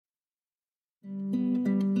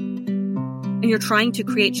And you're trying to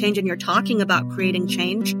create change and you're talking about creating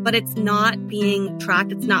change, but it's not being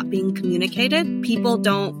tracked. It's not being communicated. People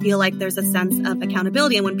don't feel like there's a sense of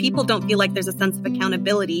accountability. And when people don't feel like there's a sense of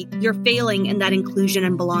accountability, you're failing in that inclusion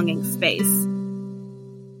and belonging space.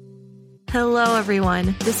 Hello,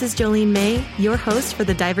 everyone. This is Jolene May, your host for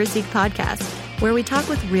the Diversity Podcast, where we talk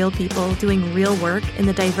with real people doing real work in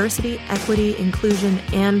the diversity, equity, inclusion,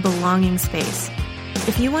 and belonging space.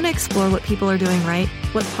 If you want to explore what people are doing right,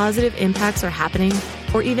 what positive impacts are happening,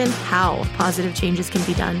 or even how positive changes can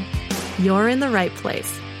be done, you're in the right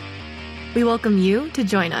place. We welcome you to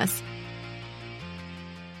join us.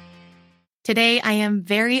 Today, I am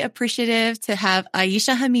very appreciative to have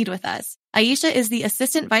Aaisha Hamid with us. Aaisha is the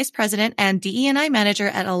Assistant Vice President and DE&I Manager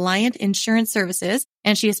at Alliant Insurance Services,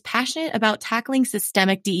 and she is passionate about tackling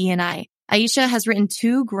systemic DE&I. Aaisha has written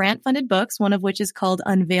 2 grant-funded books, one of which is called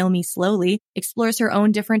Unveil Me Slowly, explores her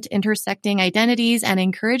own different intersecting identities, and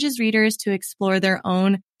encourages readers to explore their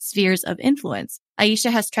own spheres of influence.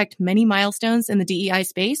 Aaisha has trekked many milestones in the DEI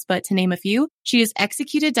space, but to name a few, she has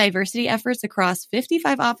executed diversity efforts across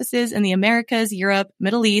 55 offices in the Americas, Europe,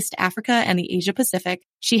 Middle East, Africa, and the Asia Pacific.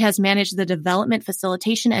 She has managed the development,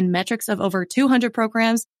 facilitation, and metrics of over 200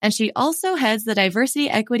 programs, and she also heads the diversity,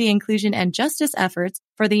 equity, inclusion, and justice efforts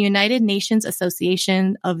for the United Nations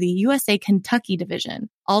Association of the USA Kentucky Division.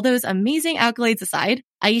 All those amazing accolades aside,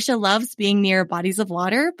 Aaisha loves being near bodies of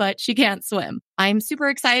water, but she can't swim. I'm super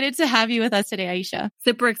excited to have you with us today, Aaisha.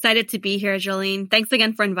 Super excited to be here, Jolene. Thanks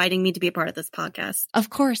again for inviting me to be a part of this podcast. Of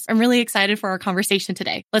course. I'm really excited for our conversation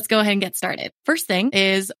today. Let's go ahead and get started. First thing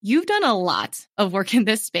is you've done a lot of work in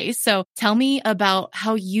this space. So tell me about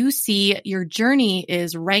how you see your journey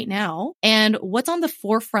is right now and what's on the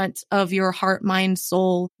forefront of your heart, mind,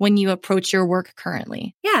 soul when you approach your work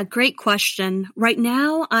currently. Yeah, great question. Right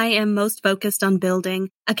now, I am most focused on building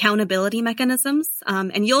accountability mechanisms.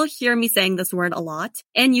 And you'll hear me saying this word a lot,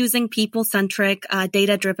 and using people-centric,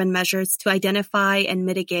 data-driven measures to identify and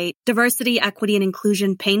mitigate diversity, equity, and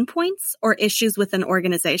inclusion pain points or issues within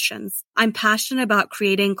organizations. I'm passionate about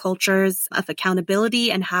creating cultures of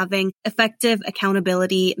accountability and having effective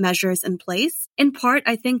accountability measures in place. In part,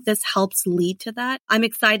 I think this helps lead to that. I'm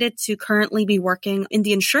excited to currently be working in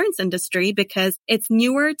the insurance industry because it's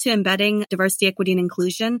newer to embedding diversity, equity, and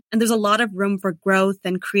inclusion. And there's a lot of room for growth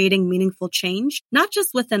and creating meaningful change, not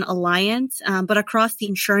just within Alliant, but across the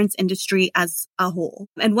insurance industry as a whole.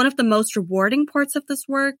 And one of the most rewarding parts of this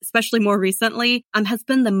work, especially more recently, has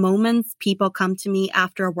been the moments people come to me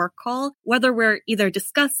after a work call, whether we're either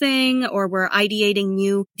discussing or we're ideating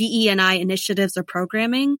new DE&I initiatives or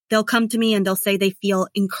programming. They'll come to me and they'll say they feel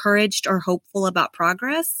encouraged or hopeful about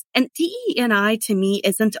progress. And DE&I to me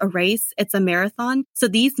isn't a race, it's a marathon. So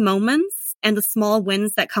these moments and the small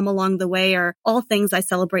wins that come along the way are all things I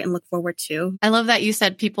celebrate and look forward to. I love that you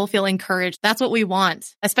said people feel encouraged. That's what we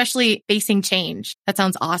want, especially facing change. That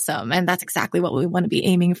sounds awesome. And that's exactly what we want to be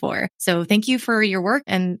aiming for. So thank you for your work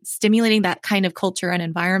and stimulating that kind of culture and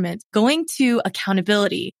environment. Going to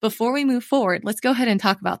accountability. Before we move forward, let's go ahead and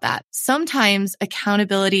talk about that. Sometimes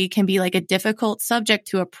accountability can be like a difficult subject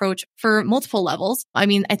to approach for multiple levels. I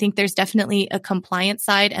mean, I think there's definitely a compliance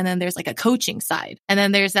side, and then there's like a coaching side. And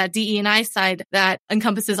then there's that DE&I side that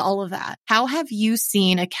encompasses all of that. How have you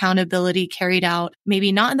seen accountability carried out,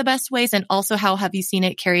 maybe not in the best ways, and also how have you seen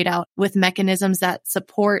it carried out with mechanisms that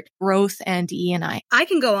support growth and DE&I? I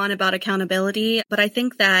can go on about accountability, but I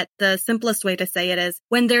think that the simplest way to say it is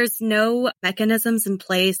when there's no mechanisms in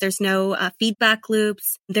place, there's no feedback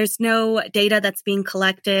loops, there's no data that's being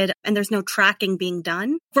collected, and there's no tracking being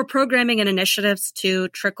done for programming and initiatives to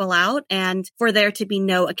trickle out and for there to be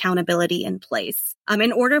no accountability in place.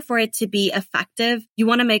 In order for it to be effective, you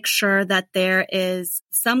want to make sure that there is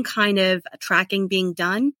some kind of tracking being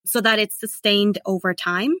done so that it's sustained over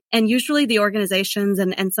time. And usually the organizations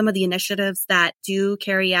and some of the initiatives that do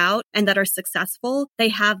carry out and that are successful, they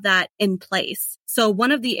have that in place. So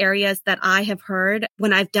one of the areas that I have heard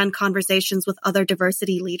when I've done conversations with other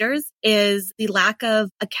diversity leaders is the lack of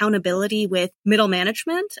accountability with middle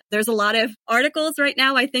management. There's a lot of articles right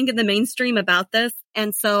now, I think, in the mainstream about this.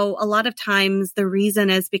 And so a lot of times the reason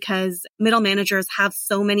is because middle managers have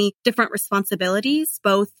so many different responsibilities,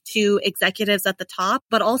 both to executives at the top,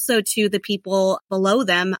 but also to the people below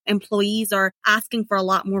them. Employees are asking for a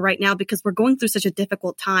lot more right now because we're going through such a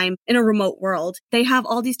difficult time in a remote world. They have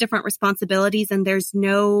all these different responsibilities and there's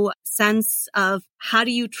no sense of how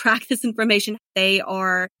do you track this information? They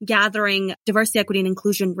are gathering diversity, equity, and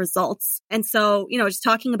inclusion results. And so, just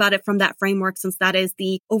talking about it from that framework, since that is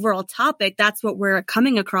the overall topic, that's what we're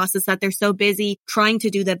coming across is that they're so busy trying to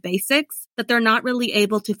do the basics that they're not really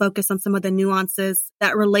able to focus on some of the nuances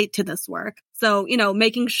that relate to this work. So,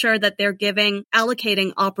 making sure that they're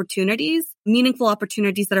allocating opportunities, meaningful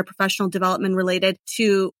opportunities that are professional development related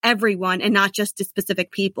to everyone and not just to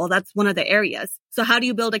specific people. That's one of the areas. So how do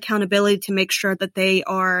you build accountability to make sure that they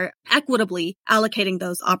are equitably allocating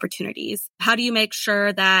those opportunities? How do you make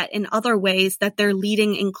sure that in other ways that they're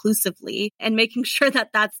leading inclusively and making sure that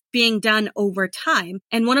that's being done over time?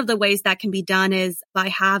 And one of the ways that can be done is by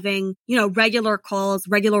having, regular calls,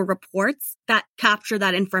 regular reports that capture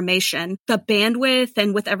that information, the bandwidth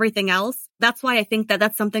and with everything else. That's why I think that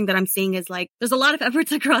that's something that I'm seeing is like, there's a lot of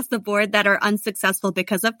efforts across the board that are unsuccessful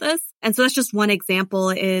because of this. And so that's just one example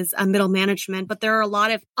is middle management, but there are a lot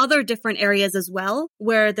of other different areas as well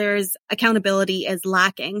where there's accountability is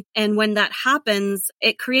lacking. And when that happens,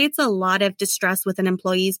 it creates a lot of distress within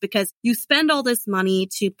employees because you spend all this money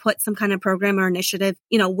to put some kind of program or initiative,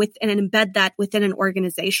 and embed that within an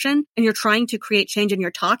organization. And you're trying to create change and you're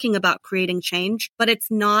talking about creating change, but it's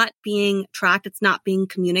not being tracked. It's not being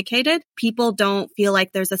communicated. People don't feel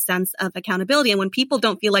like there's a sense of accountability. And when people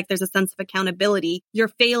don't feel like there's a sense of accountability, you're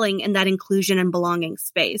failing in that inclusion and belonging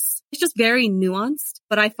space. It's just very nuanced,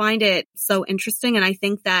 but I find it so interesting. And I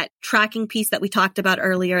think that tracking piece that we talked about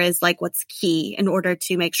earlier is like what's key in order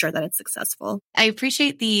to make sure that it's successful. I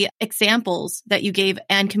appreciate the examples that you gave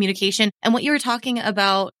and communication and what you were talking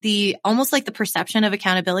about, the almost like the perception of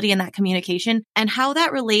accountability and that communication and how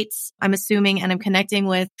that relates, I'm assuming, and I'm connecting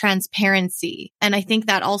with transparency. And I think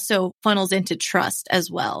that also funnels into trust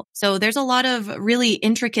as well. So there's a lot of really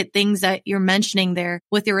intricate things that you're mentioning there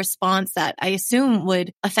with your response that I assume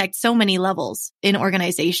would affect so many levels in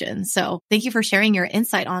organizations. So thank you for sharing your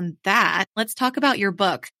insight on that. Let's talk about your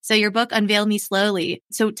book. So your book, Unveil Me Slowly.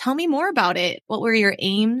 So tell me more about it. What were your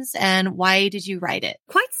aims and why did you write it?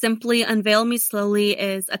 Quite simply, Unveil Me Slowly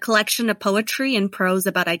is a collection of poetry and prose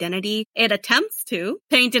about identity. It attempts to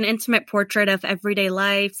paint an intimate portrait of everyday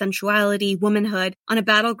life, sensuality, womanhood on a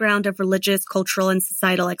battleground of religious, cultural, and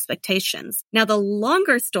societal expectations. Now, the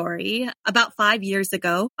longer story, about 5 years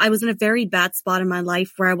ago, I was in a very bad spot in my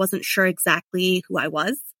life where I wasn't sure exactly who I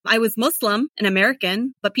was. I was Muslim and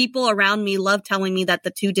American, but people around me loved telling me that the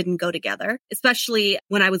two didn't go together, especially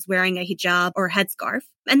when I was wearing a hijab or headscarf.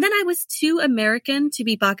 And then I was too American to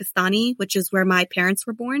be Pakistani, which is where my parents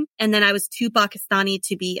were born. And then I was too Pakistani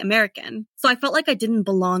to be American. So I felt like I didn't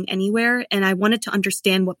belong anywhere and I wanted to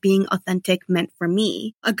understand what being authentic meant for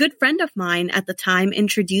me. A good friend of mine at the time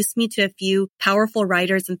introduced me to a few powerful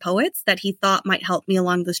writers and poets that he thought might help me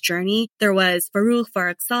along this journey. There was Farooq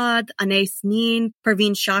Farrokhzad, Anais Nin,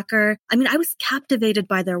 Perveen Shakir. I was captivated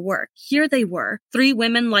by their work. Here they were, 3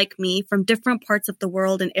 women like me from different parts of the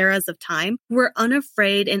world and eras of time who were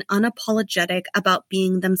unafraid and unapologetic about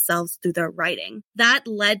being themselves through their writing. That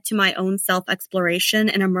led to my own self-exploration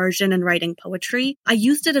and immersion in writing poetry. I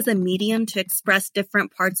used it as a medium to express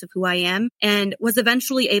different parts of who I am and was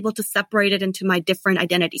eventually able to separate it into my different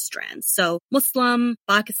identity strands. So Muslim,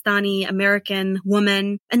 Pakistani, American,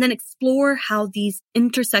 woman, and then explore how these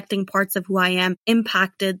intersecting parts of who I am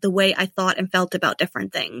impacted the way I thought and felt about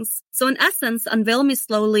different things. So in essence, Unveil Me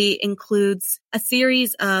Slowly includes a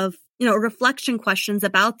series of reflection questions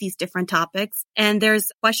about these different topics. And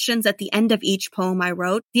there's questions at the end of each poem I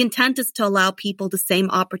wrote. The intent is to allow people the same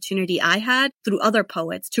opportunity I had through other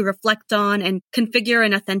poets to reflect on and configure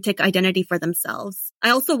an authentic identity for themselves. I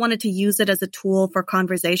also wanted to use it as a tool for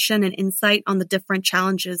conversation and insight on the different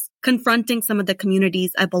challenges confronting some of the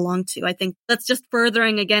communities I belong to. I think that's just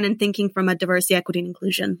furthering again and thinking from a diversity, equity, and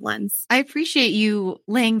inclusion lens. I appreciate you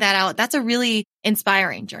laying that out. That's a really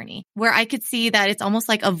inspiring journey where I could see that it's almost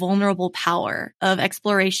like a vulnerable power of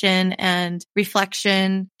exploration and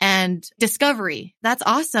reflection and discovery. That's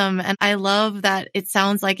awesome. And I love that it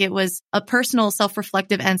sounds like it was a personal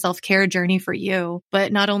self-reflective and self-care journey for you.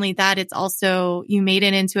 But not only that, it's also you made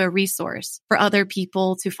it into a resource for other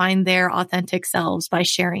people to find their authentic selves by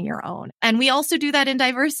sharing your own. And we also do that in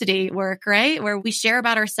diversity work, right? Where we share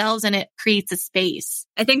about ourselves and it creates a space.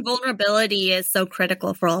 I think vulnerability is so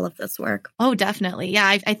critical for all of this work. Oh, definitely. Yeah.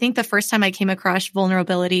 I think the first time I came across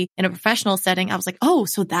vulnerability in a professional setting, I was like, oh,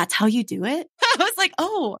 so that's how you do it? I was like,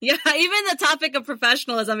 oh. Yeah. Even the topic of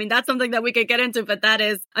professionalism, that's something that we could get into, but that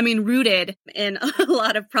is, rooted in a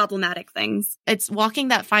lot of problematic things. It's walking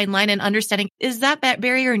that fine line and understanding, is that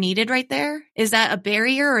barrier needed right there? Is that a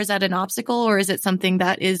barrier or is that an obstacle or is it something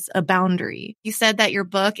that is a boundary? You said that your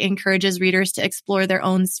book encourages readers to explore their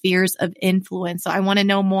own spheres of influence. So I want to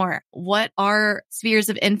know more. What are spheres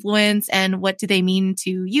of influence and what do they mean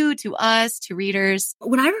to you, to us, to readers?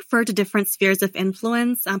 When I refer to different spheres of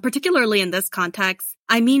influence, particularly in this context,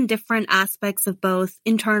 I mean different aspects of both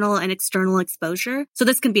internal and external exposure. So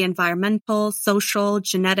this can be environmental, social,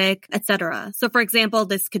 genetic, etc. So for example,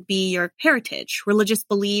 this could be your heritage, religious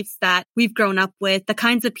beliefs that we've grown up with, the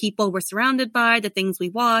kinds of people we're surrounded by, the things we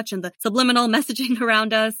watch, and the subliminal messaging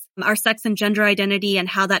around us, our sex and gender identity, and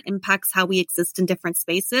how that impacts how we exist in different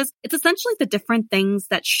spaces. It's essentially the different things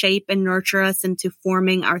that shape and nurture us into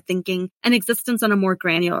forming our thinking and existence on a more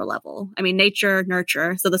granular level. I mean, nature,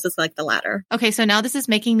 nurture. So this is like the latter. Okay, so now this is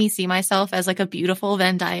making me see myself as like a beautiful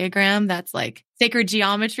Venn diagram that's like sacred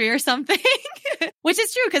geometry or something, which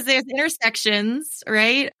is true because there's intersections,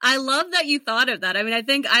 right? I love that you thought of that. I mean, I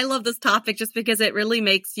think I love this topic just because it really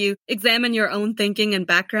makes you examine your own thinking and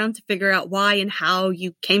background to figure out why and how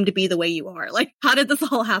you came to be the way you are. Like, how did this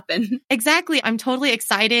all happen? Exactly. I'm totally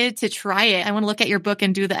excited to try it. I want to look at your book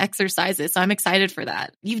and do the exercises. So I'm excited for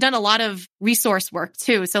that. You've done a lot of resource work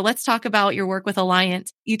too. So let's talk about your work with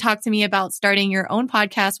Alliant. You talked to me about starting your own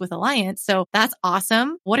podcast with Alliant. So that's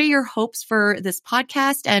awesome. What are your hopes for this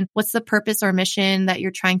podcast and what's the purpose or mission that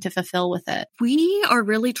you're trying to fulfill with it? We are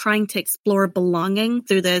really trying to explore belonging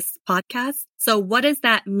through this podcast. So what does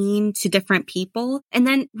that mean to different people? And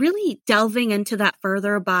then really delving into that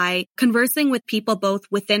further by conversing with people both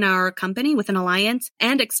within our company, within Alliant,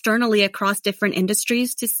 and externally across different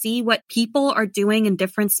industries to see what people are doing in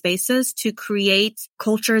different spaces to create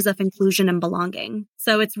cultures of inclusion and belonging.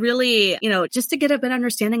 So it's really, just to get a bit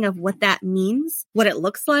understanding of what that means, what it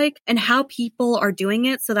looks like, and how people are doing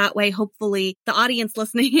it. So that way, hopefully the audience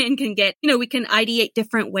listening in can get, we can ideate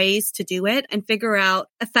different ways to do it and figure out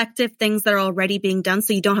effective things that are already being done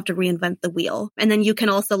so you don't have to reinvent the wheel. And then you can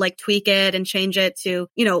also like tweak it and change it to,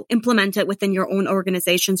 implement it within your own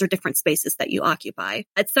organizations or different spaces that you occupy.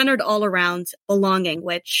 It's centered all around belonging,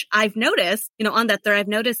 which I've noticed, on that thread, I've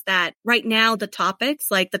noticed that right now the topics,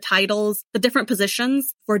 like the titles, the different positions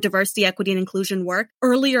for diversity, equity, and inclusion work.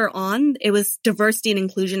 Earlier on, it was diversity and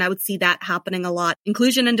inclusion. I would see that happening a lot.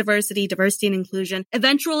 Inclusion and diversity, diversity and inclusion.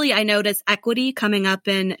 Eventually, I noticed equity coming up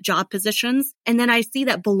in job positions. And then I see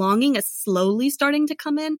that belonging is slowly starting to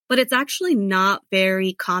come in, but it's actually not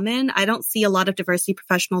very common. I don't see a lot of diversity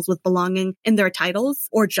professionals with belonging in their titles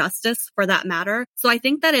or justice for that matter. So I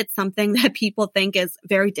think that it's something that people think is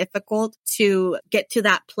very difficult to get to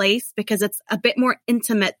that place because it's a bit more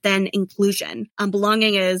intimate than inclusion.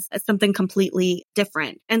 Belonging is something completely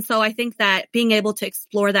different. And so I think that being able to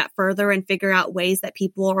explore that further and figure out ways that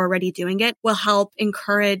people are already doing it will help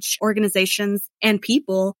encourage organizations and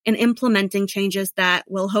people in implementing changes that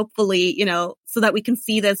will hopefully, so that we can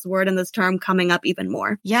see this word and this term coming up even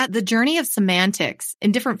more. Yeah, the journey of semantics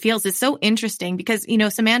in different fields is so interesting because,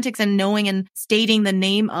 semantics and knowing and stating the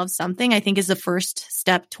name of something, I think is the first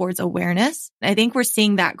step towards awareness. I think we're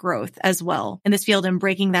seeing that growth as well in this field and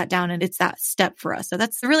breaking that down. And it's that step for us. So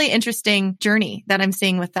that's a really interesting journey that I'm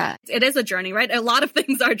seeing with that. It is a journey, right? A lot of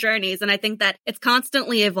things are journeys. And I think that it's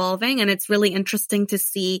constantly evolving and it's really interesting to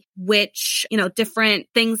see which, different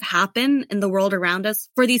things happen in the world around us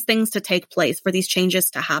for these things to take place, for these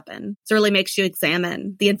changes to happen. So it really makes you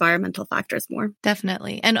examine the environmental factors more.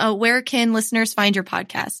 Definitely. And where can listeners find your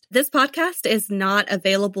podcast? This podcast is not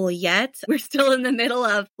available yet. We're still in the middle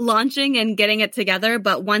of launching and getting it together.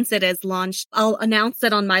 But once it is launched, I'll announce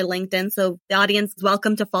it on my LinkedIn. So the audience is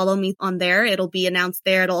welcome to follow me on there. It'll be announced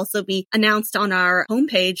there. It'll also be announced on our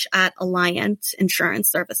homepage at Alliant Insurance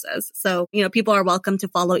Services. So, people are welcome to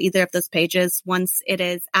follow either of those pages once it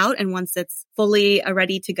is out and once it's fully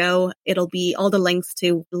ready to go. It'll be all the links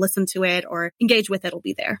to listen to it or engage with it will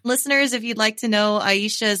be there. Listeners, if you'd like to know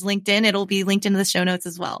Aaisha's LinkedIn, it'll be linked in the show notes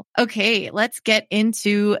as well. Okay, let's get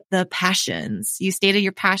into the passions. You stated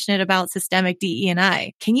you're passionate about systemic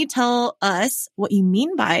DE&I. Can you tell us what you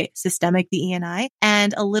mean by systemic DE&I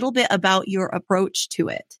and a little bit about your approach to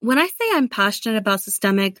it? When I say I'm passionate about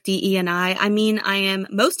systemic DE&I, I mean I am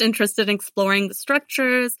most interested in exploring the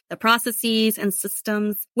structures, the processes, and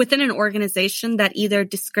systems within an organization that either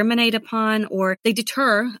discriminate upon or they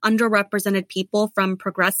deter underrepresented people from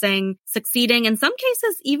progressing, succeeding, in some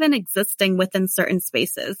cases, even existing within certain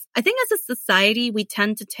spaces. I think as a society, we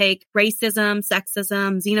tend to take racism,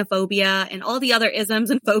 sexism, xenophobia, and all the other isms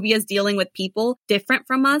and phobias dealing with people different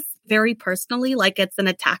from us very personally, like it's an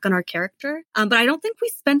attack on our character. But I don't think we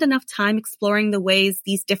spend enough time exploring the ways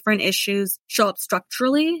these different issues show up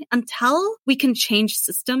structurally. Until we can change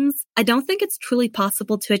systems, I don't think it's truly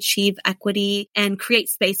possible to achieve equity and create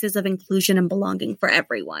spaces of inclusion and belonging for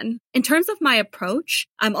everyone. In terms of my approach,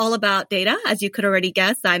 I'm all about data. As you could already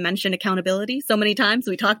guess, I mentioned accountability so many times.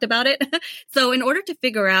 We talked about it. So in order to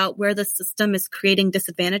figure out where the system is creating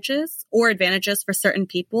disadvantages or advantages for certain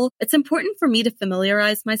people, it's important for me to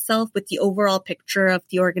familiarize myself myself with the overall picture of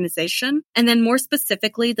the organization, and then more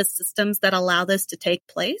specifically, the systems that allow this to take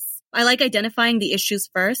place. I like identifying the issues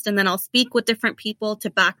first, and then I'll speak with different people to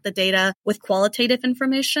back the data with qualitative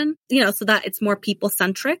information, so that it's more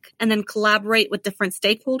people-centric, and then collaborate with different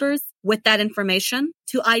stakeholders with that information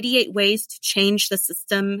to ideate ways to change the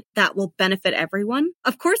system that will benefit everyone.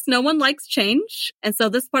 Of course, no one likes change, and so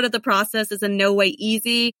this part of the process is in no way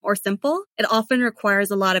easy or simple. It often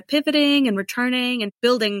requires a lot of pivoting and returning and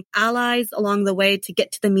building allies along the way to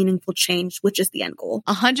get to the meaningful change, which is the end goal.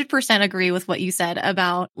 100% agree with what you said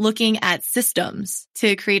about looking at systems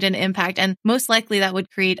to create an impact. And most likely that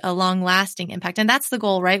would create a long-lasting impact. And that's the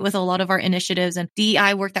goal, right? With a lot of our initiatives and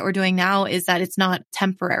DEI work that we're doing now is that it's not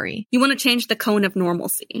temporary. You want to change the cone of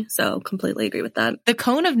normalcy. So completely agree with that. The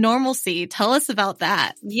cone of normalcy. Tell us about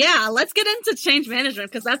that. Yeah, let's get into change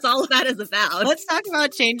management because that's all that is about. Let's talk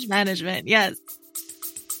about change management. Yes.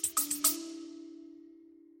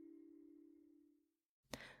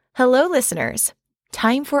 Hello, listeners.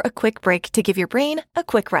 Time for a quick break to give your brain a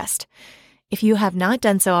quick rest. If you have not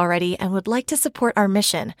done so already and would like to support our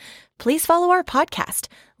mission, please follow our podcast,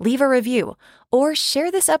 leave a review, or share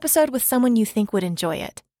this episode with someone you think would enjoy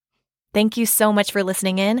it. Thank you so much for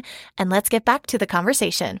listening in, and let's get back to the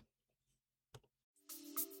conversation.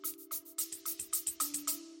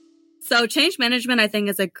 So change management, I think,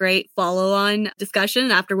 is a great follow-on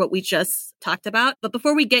discussion after what we just talked about. But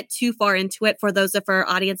before we get too far into it, for those of our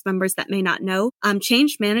audience members that may not know,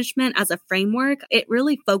 change management as a framework, it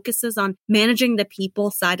really focuses on managing the people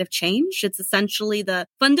side of change. It's essentially the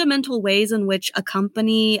fundamental ways in which a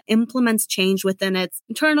company implements change within its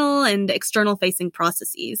internal and external facing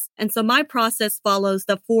processes. And so my process follows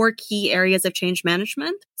the 4 key areas of change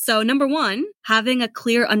management. So number 1, having a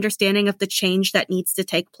clear understanding of the change that needs to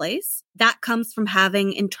take place. That comes from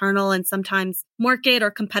having internal and sometimes market or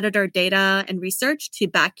competitor data and research to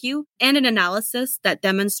back you, and an analysis that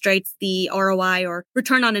demonstrates the ROI or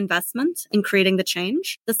return on investment in creating the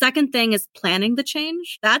change. The second thing is planning the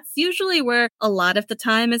change. That's usually where a lot of the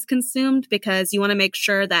time is consumed because you want to make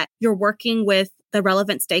sure that you're working with the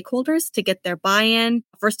relevant stakeholders to get their buy-in,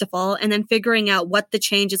 first of all, and then figuring out what the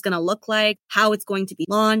change is going to look like, how it's going to be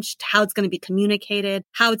launched, how it's going to be communicated,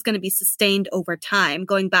 how it's going to be sustained over time,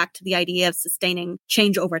 going back to the idea of sustaining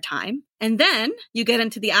change over time. And then you get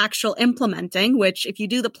into the actual implementing, which if you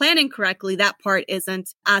do the planning correctly, that part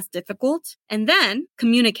isn't as difficult. And then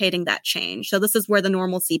communicating that change. So this is where the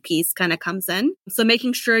normalcy piece kind of comes in. So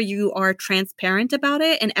making sure you are transparent about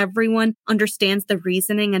it and everyone understands the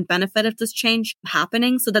reasoning and benefit of this change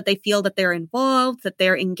happening so that they feel that they're involved, that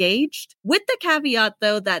they're engaged. With the caveat,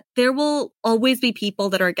 though, that there will always be people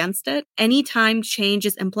that are against it. Anytime change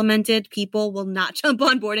is implemented, people will not jump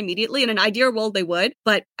on board immediately. In an ideal world, they would.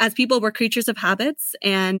 But as people, we're creatures of habits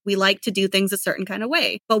and we like to do things a certain kind of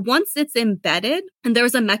way. But once it's embedded and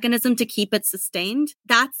there's a mechanism to keep it sustained,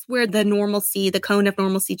 that's where the normalcy, the cone of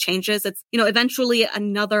normalcy changes. It's, eventually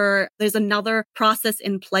there's another process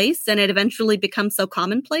in place and it eventually becomes so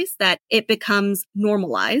commonplace that it becomes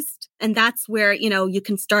normalized. And that's where, you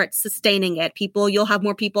can start sustaining it. You'll have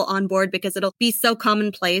more people on board because it'll be so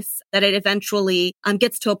commonplace that it eventually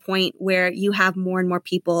gets to a point where you have more and more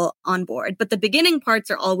people on board. But the beginning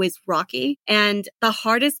parts are always rocky. And the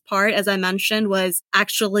hardest part, as I mentioned, was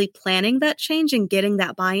actually planning that change and getting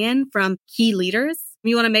that buy-in from key leaders.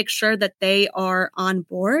 You want to make sure that they are on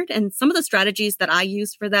board. And some of the strategies that I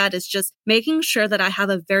use for that is just making sure that I have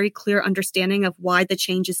a very clear understanding of why the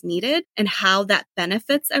change is needed and how that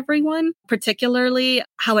benefits everyone, particularly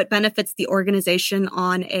how it benefits the organization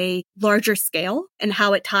on a larger scale and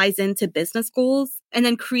how it ties into business goals. And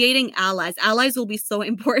then creating allies. Allies will be so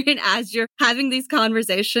important as you're having these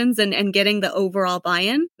conversations and getting the overall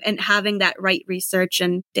buy-in and having that right research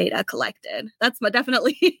and data collected. That's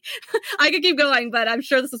definitely, I could keep going, but I'm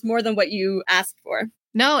sure this is more than what you asked for.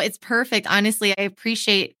 No, it's perfect. Honestly, I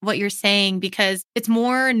appreciate what you're saying because it's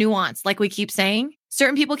more nuanced, like we keep saying.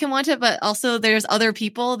 Certain people can want it, but also there's other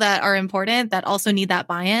people that are important that also need that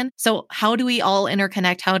buy-in. So how do we all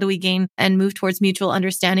interconnect? How do we gain and move towards mutual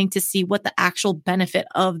understanding to see what the actual benefit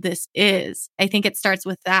of this is? I think it starts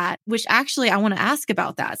with that, which actually I want to ask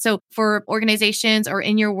about that. So for organizations or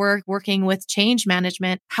in your work working with change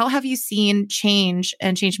management, how have you seen change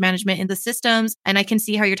and change management in the systems? And I can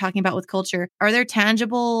see how you're talking about with culture. Are there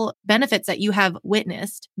tangible benefits that you have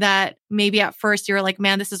witnessed that maybe at first you're like,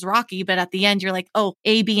 man, this is rocky, but at the end you're like, oh, oh,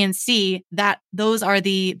 A, B, and C, that those are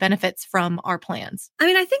the benefits from our plans? I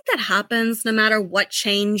mean, I think that happens no matter what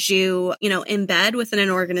change you embed within an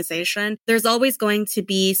organization. There's always going to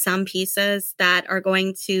be some pieces that are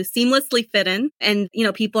going to seamlessly fit in and,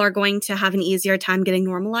 people are going to have an easier time getting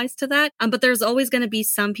normalized to that. But there's always going to be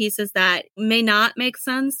some pieces that may not make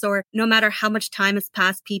sense, or no matter how much time has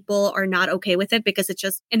passed, people are not okay with it because it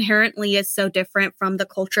just inherently is so different from the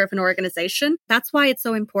culture of an organization. That's why it's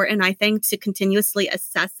so important, I think, to continuously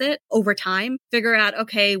assess it over time, figure out,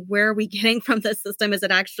 okay, where are we getting from this system? Is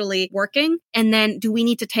it actually working? And then do we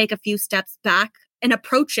need to take a few steps back and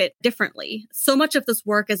approach it differently? So much of this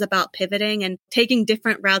work is about pivoting and taking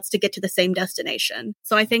different routes to get to the same destination.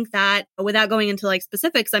 So I think that without going into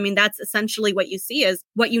specifics, I mean, that's essentially what you see is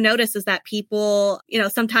what you notice is that people,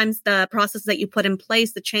 sometimes the process that you put in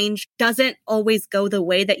place, the change doesn't always go the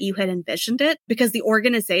way that you had envisioned it because the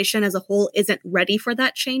organization as a whole isn't ready for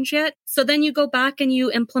that change yet. So then you go back and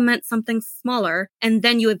you implement something smaller and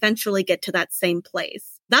then you eventually get to that same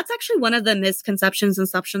place. That's actually one of the misconceptions and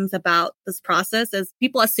assumptions about this process is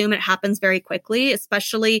people assume it happens very quickly,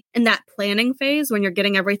 especially in that planning phase when you're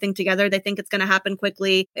getting everything together. They think it's going to happen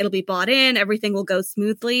quickly. It'll be bought in. Everything will go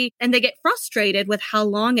smoothly. And they get frustrated with how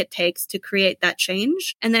long it takes to create that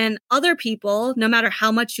change. And then other people, no matter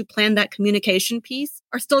how much you plan that communication piece,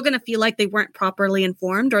 are still going to feel like they weren't properly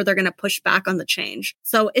informed or they're going to push back on the change.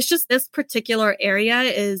 So it's just this particular area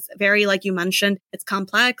is very, like you mentioned, it's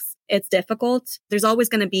complex. It's difficult. There's always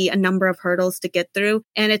going to be a number of hurdles to get through.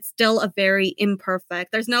 And it's still a very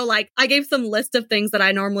imperfect. There's no I gave some list of things that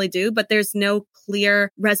I normally do, but there's no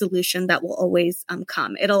clear resolution that will always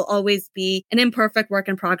come. It'll always be an imperfect work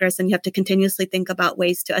in progress. And you have to continuously think about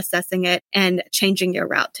ways to assessing it and changing your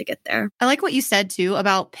route to get there. I like what you said too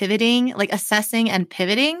about pivoting, like assessing and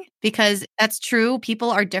pivoting, because that's true.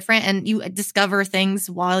 People are different and you discover things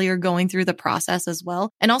while you're going through the process as well.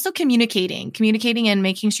 And also communicating and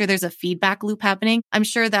making sure there's a feedback loop happening. I'm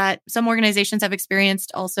sure that some organizations have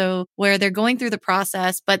experienced also where they're going through the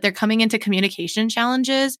process, but they're coming into communication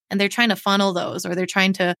challenges and they're trying to funnel those, or they're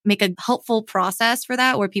trying to make a helpful process for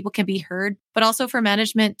that where people can be heard, but also for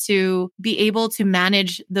management to be able to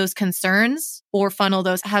manage those concerns or funnel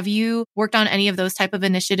those. Have you worked on any of those type of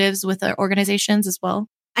initiatives with organizations as well?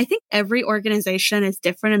 I think every organization is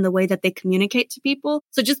different in the way that they communicate to people.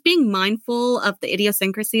 So just being mindful of the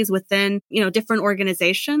idiosyncrasies within, different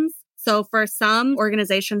organizations. So for some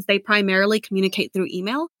organizations, they primarily communicate through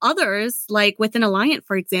email. Others, like within Alliant,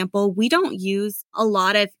 for example, we don't use a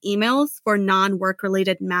lot of emails for non-work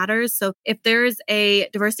related matters. So if there's a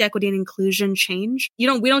diversity, equity, and inclusion change, we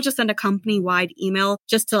don't just send a company-wide email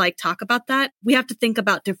just to talk about that. We have to think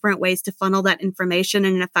about different ways to funnel that information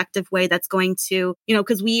in an effective way that's going to,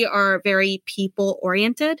 because we are very people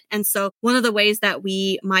oriented. And so one of the ways that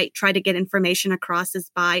we might try to get information across is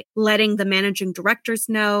by letting the managing directors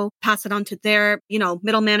know, pass it on to their,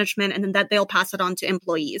 middle management, and then that they'll pass it on to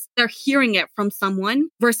employees. They're hearing it from someone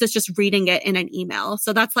versus just reading it in an email.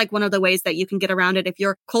 So that's one of the ways that you can get around it. If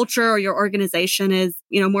your culture or your organization is,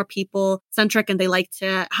 more people centric and they like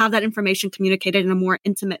to have that information communicated in a more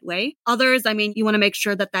intimate way. Others, you want to make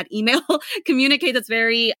sure that email communicates. It's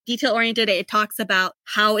very detail oriented. It talks about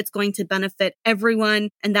how it's going to benefit everyone.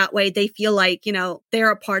 And that way they feel like,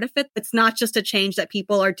 they're a part of it. It's not just a change that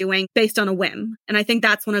people are doing based on a whim. And I think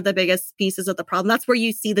that's one of the biggest pieces of the problem. That's where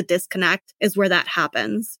you see the disconnect, is where that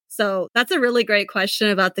happens. So that's a really great question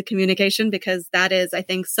about the communication, because that is, I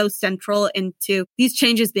think, so central into these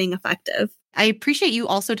changes being effective. I appreciate you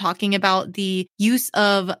also talking about the use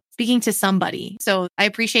of speaking to somebody. So I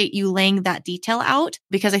appreciate you laying that detail out,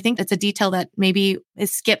 because I think it's a detail that maybe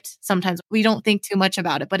is skipped sometimes. We don't think too much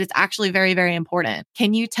about it, but it's actually very, very important.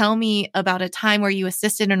 Can you tell me about a time where you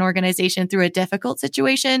assisted an organization through a difficult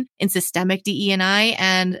situation in systemic DE&I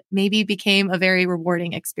and maybe became a very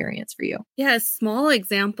rewarding experience for you? Yeah, a small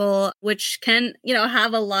example, which can,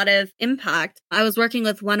 have a lot of impact. I was working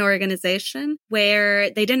with one organization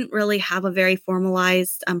where they didn't really have a very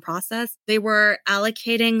formalized process. They were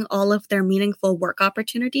allocating all of their meaningful work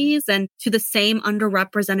opportunities and to the same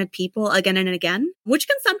underrepresented people again and again, which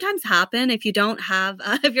can sometimes happen if you don't have,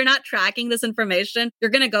 if you're not tracking this information.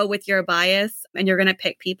 You're going to go with your bias and you're going to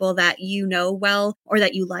pick people that you know well or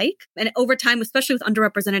that you like. And over time, especially with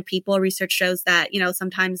underrepresented people, research shows that,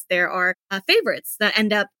 sometimes there are favorites that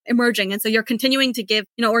end up emerging. And so you're continuing to give,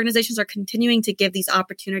 organizations are continuing to give these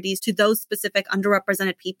opportunities to those specific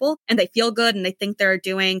underrepresented people, and they feel good and they think they're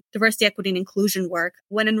doing diversity, equity, and inclusion work,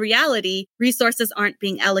 when in reality, resources aren't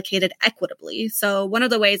being allocated equitably. So one of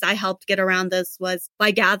the ways I helped get around this was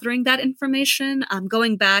by gathering that information,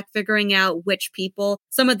 going back, figuring out which people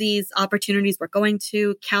some of these opportunities were going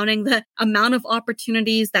to, counting the amount of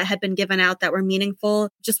opportunities that had been given out that were meaningful,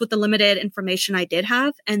 just with the limited information I did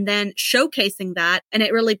have, and then showcasing that. And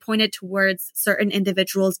it really pointed towards certain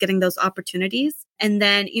individuals getting those opportunities. And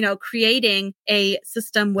then, creating a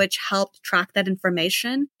system which helped track that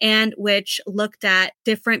information and which looked at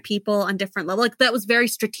different people on different levels. Like that was very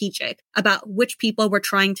strategic about which people we're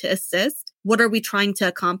trying to assist. What are we trying to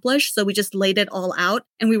accomplish? So we just laid it all out,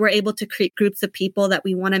 and we were able to create groups of people that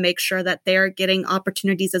we want to make sure that they're getting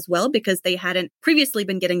opportunities as well, because they hadn't previously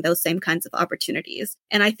been getting those same kinds of opportunities.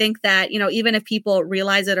 And I think that, even if people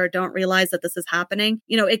realize it or don't realize that this is happening,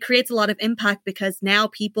 it creates a lot of impact, because now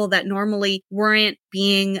people that normally weren't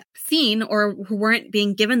being seen or who weren't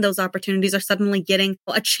being given those opportunities are suddenly getting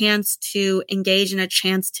a chance to engage and a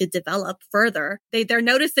chance to develop further. They're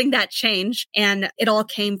noticing that change, and it all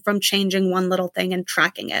came from changing one little thing and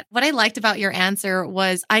tracking it. What I liked about your answer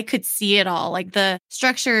was I could see it all, like the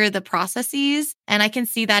structure, the processes, and I can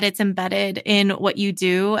see that it's embedded in what you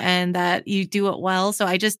do and that you do it well. So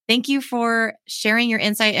I just thank you for sharing your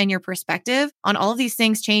insight and your perspective on all of these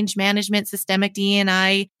things, change management, systemic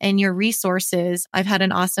DE&I, and your resources. I've had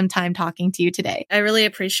an awesome time talking to you today. I really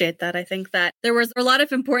appreciate that. I think that there was a lot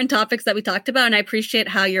of important topics that we talked about, and I appreciate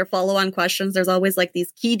how your follow-on questions, there's always like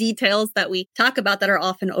these key details that we talk about that are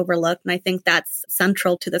often overlooked. And I think that's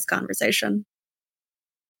central to this conversation.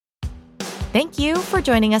 Thank you for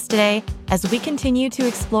joining us today as we continue to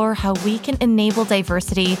explore how we can enable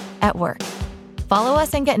diversity at work. Follow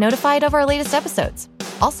us and get notified of our latest episodes.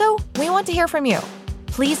 Also, we want to hear from you.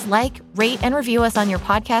 Please rate, and review us on your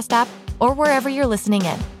podcast app or wherever you're listening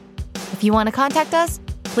in. If you want to contact us,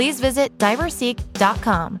 please visit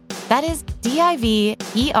diverseek.com. That is diverseek.com.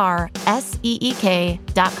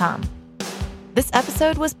 This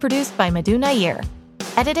episode was produced by Madhu Nair,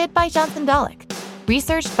 edited by Johnson Dalek,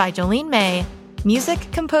 researched by Jolene May, music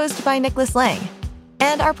composed by Nicholas Lang,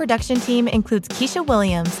 and our production team includes Keisha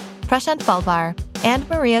Williams, Prashant Falvar, and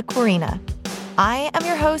Maria Corina. I am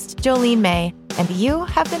your host, Jolene May, and you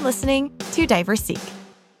have been listening to DiverSeek.